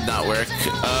 That did not work.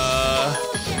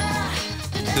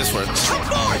 This works. 1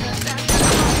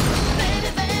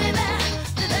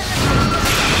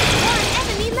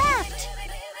 enemy left!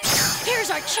 Here's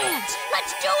our chance!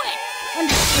 Let's do it!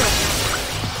 Understood.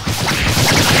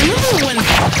 Remember when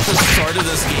at the start of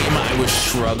this game I was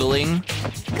struggling?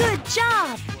 Good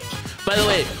job! By the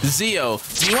way, Zio,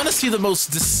 do you want to see the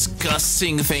most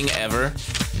disgusting thing ever?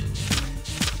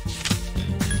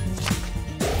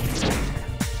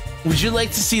 Would you like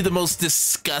to see the most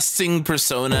disgusting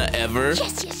persona ever?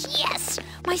 Yes, yes, yes!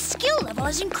 My skill level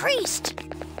has increased!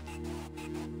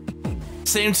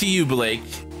 Same to you, Blake.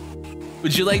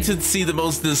 Would you like to see the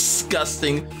most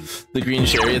disgusting... The green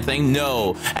chariot thing?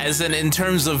 No, as in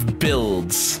terms of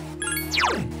builds.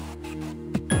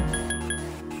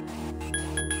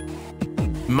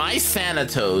 My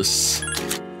Thanatos.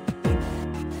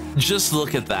 Just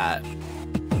look at that.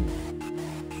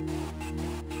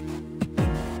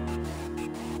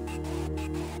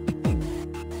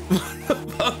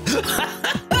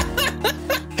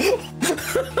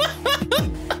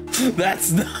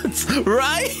 That's nuts,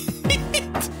 right?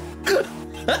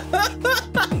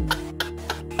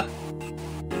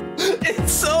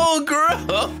 It's so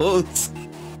gross.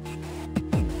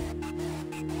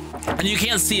 And you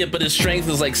can't see it, but his strength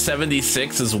is like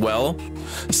 76 as well.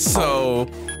 So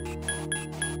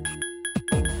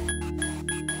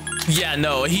yeah,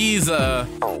 no, he's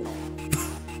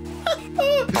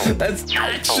that's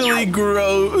actually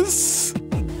gross.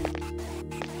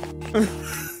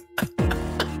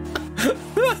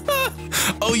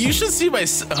 Oh, you should see my...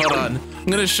 Hold on. I'm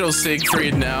gonna show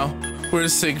Siegfried now.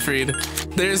 Where's Siegfried?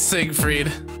 There's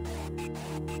Siegfried.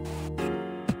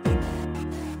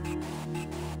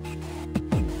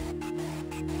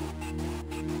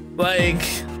 Like...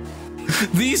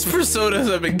 These personas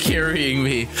have been carrying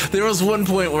me. There was one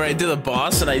point where I did a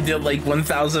boss and I did like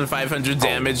 1,500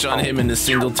 damage on him in a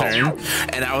single turn.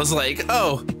 And I was like,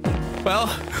 oh, well,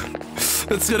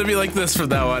 it's gonna be like this from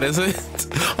now on, isn't it?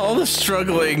 All the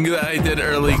struggling that I did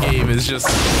early game is just...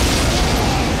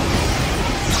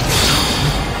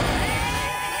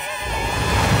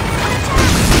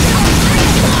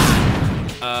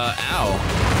 Ow.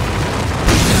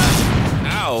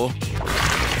 Ow.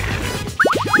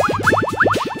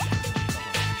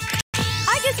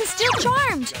 I guess it's still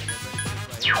charmed.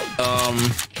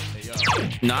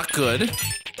 Not good.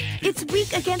 It's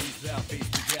weak against...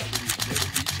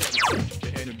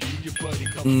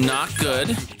 Not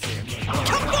good.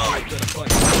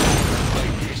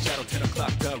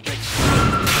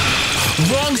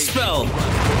 Wrong spell.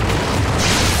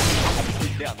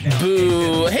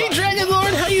 Boo. Hey, Dragon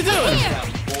Lord, how you doing?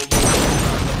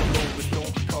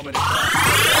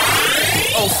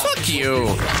 Oh, fuck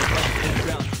you.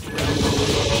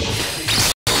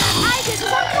 I just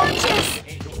unconscious.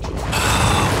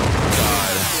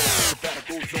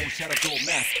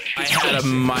 I had a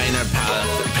minor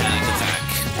panic attack.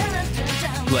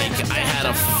 Like, I had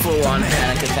a full-on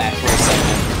panic attack for a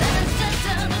second.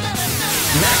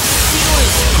 Max Steel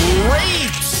is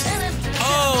great!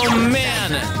 Oh,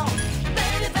 man!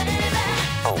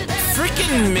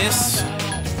 Freaking miss.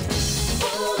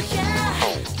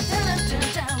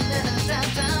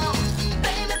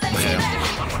 Okay.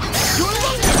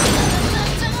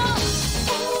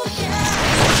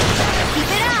 Keep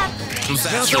it up. Let's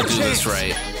actually do this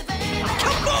right.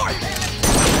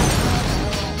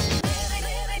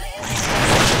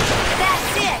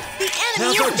 That's it. The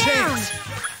enemy is down.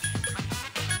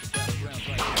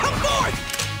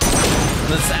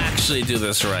 Let's actually do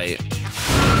this right.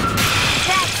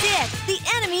 That's it. The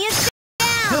enemy is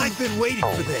down. I've been waiting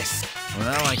for this.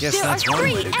 Well, I guess There are that's one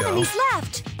 3 way to go. enemies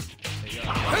left.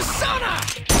 Persona!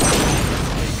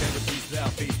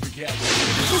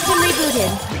 System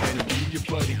rebooted.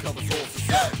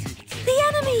 The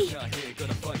enemy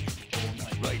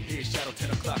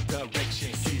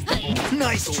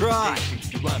Nice try.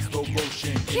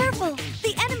 Careful!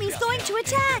 The enemy's going to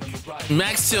attack!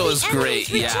 Max Steel is great,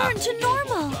 yeah. Return to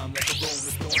normal!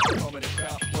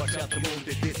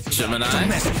 Gemini.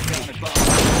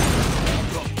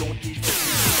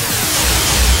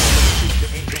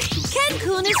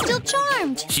 Ken-kun is still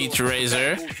charmed! Heat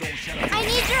Razor. I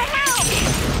need your help!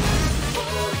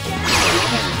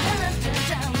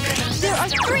 There are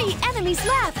 3 enemies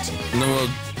left! And then we'll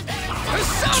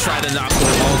try to knock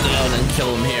them all down and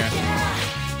kill them here.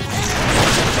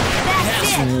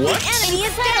 That's it! What? The enemy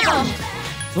is down!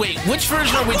 Wait, which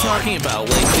version are we talking about?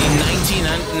 Like the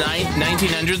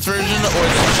 1900s version or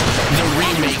the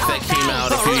remake that came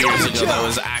out a few years ago that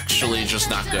was actually just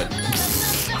not good?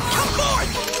 Come on!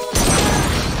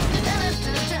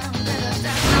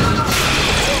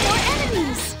 2 more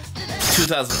enemies!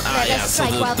 2000. Yeah. So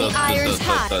While the iron's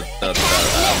hot.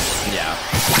 Yeah.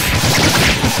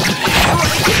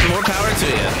 More power to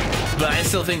you. But I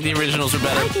still think the originals are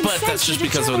better. But that's just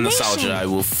because of nostalgia, I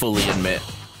will fully admit.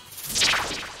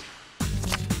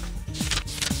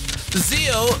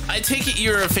 Zio, I take it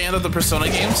you're a fan of the Persona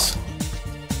games?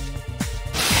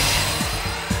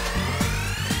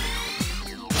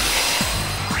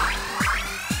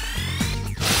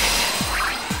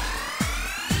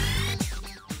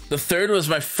 The third was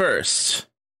my first.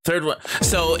 Third one.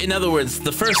 So, in other words,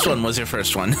 the first one was your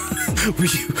first one.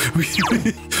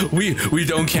 we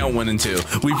don't count 1 and 2.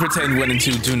 We pretend 1 and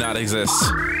 2 do not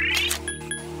exist.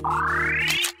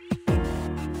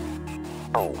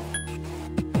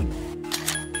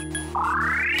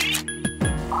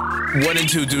 1 and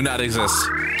 2 do not exist.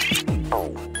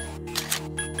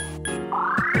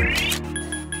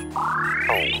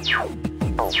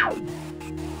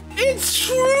 It's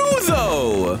true,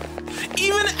 though.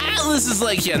 Even Atlas is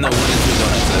like, yeah, no, 1 and 2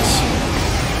 don't exist.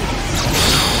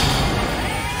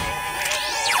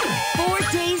 4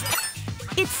 days.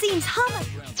 It seems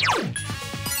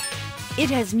It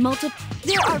has multiple.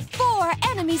 There are 4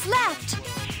 enemies left.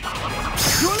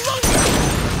 You're loaded!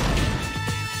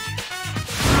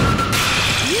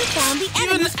 You found the Even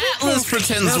enemy's Atlas weakness.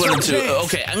 pretends 1 and 2.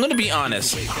 Okay, I'm gonna be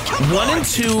honest. 1 and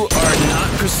 2 are not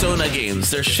Persona games.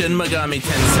 They're Shin Megami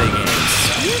Tensei games.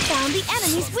 You found the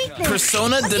enemy's weakness.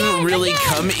 Persona didn't really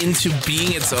come into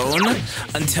being its own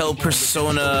until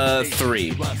Persona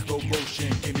 3.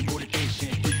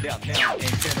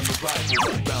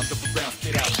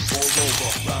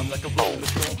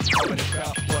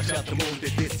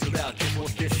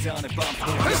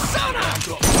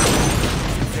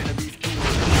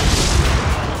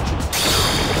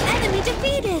 Enemy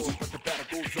defeated.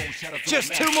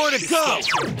 Just 2 more to go!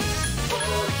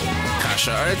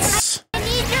 Kasha Arts. I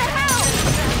need your help.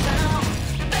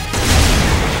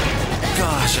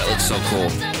 Gosh, that looks so cool.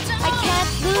 I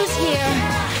can't lose here.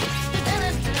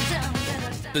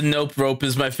 The Nope Rope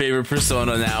is my favorite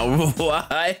Persona now.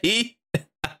 Why?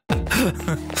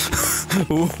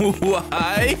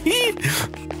 Why?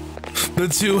 The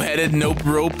 2-headed Nope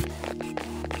Rope.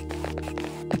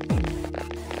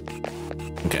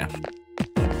 Okay.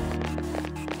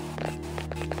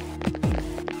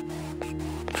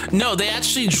 No, they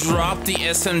actually dropped the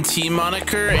SMT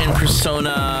moniker in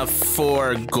Persona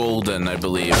 4 Golden, I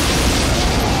believe.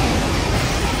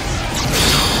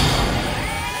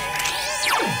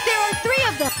 There are 3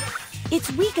 of them. It's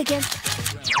weak against.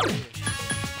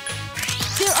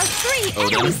 There are 3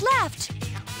 enemies left.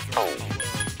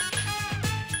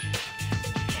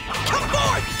 Come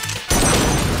on!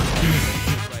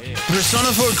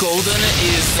 Persona 4 Golden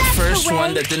is the first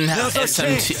one that didn't have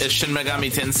SMT, Shin Megami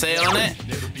Tensei on it.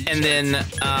 And then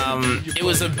it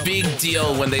was a big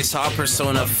deal when they saw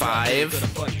Persona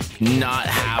 5 not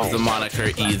have the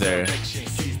moniker either.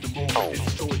 Come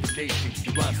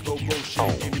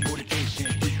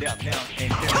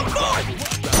on!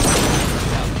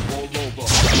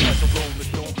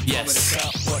 Yes.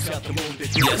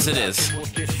 Yes, it is.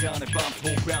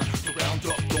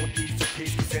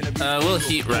 We'll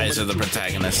Heat Riser the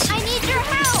protagonist. I need your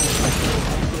help.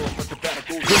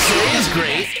 The story is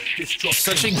great.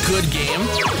 Such a good game.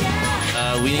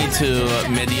 We need to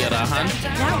Media Rahan.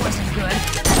 That wasn't good.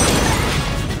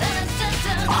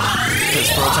 Because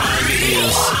Protag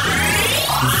is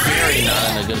very not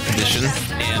in a good condition.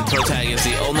 And Protag is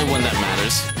the only one that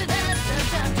matters.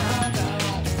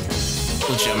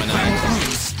 With Gemini.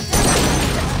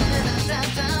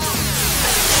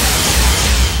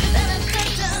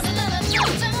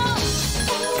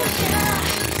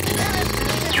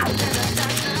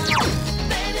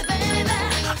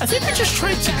 I think we just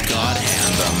tried to God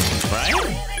hand them, right?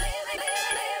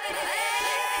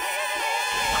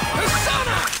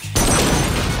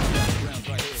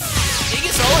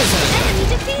 Aegis always had Enemy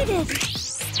defeated.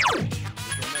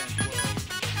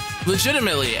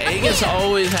 Legitimately, Aegis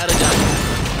always had a gun.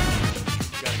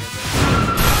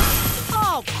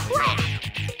 Oh, crap!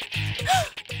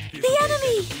 The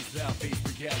enemy!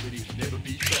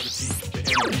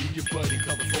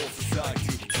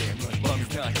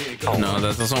 No,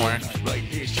 that doesn't work.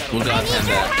 We'll go attend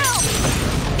that.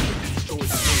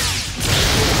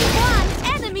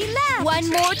 One enemy left! One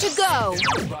more to go!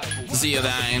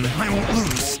 Zeodine. I won't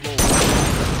lose.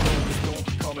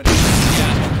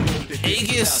 Yeah.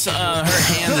 Aegis, her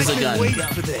hand is a I've been gun. waiting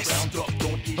for this.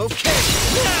 Okay,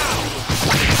 now!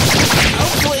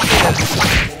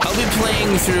 I'll be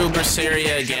playing through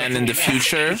Berseria again in the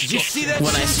future Did you see that?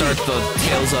 when I start the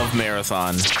Tales of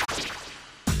Marathon.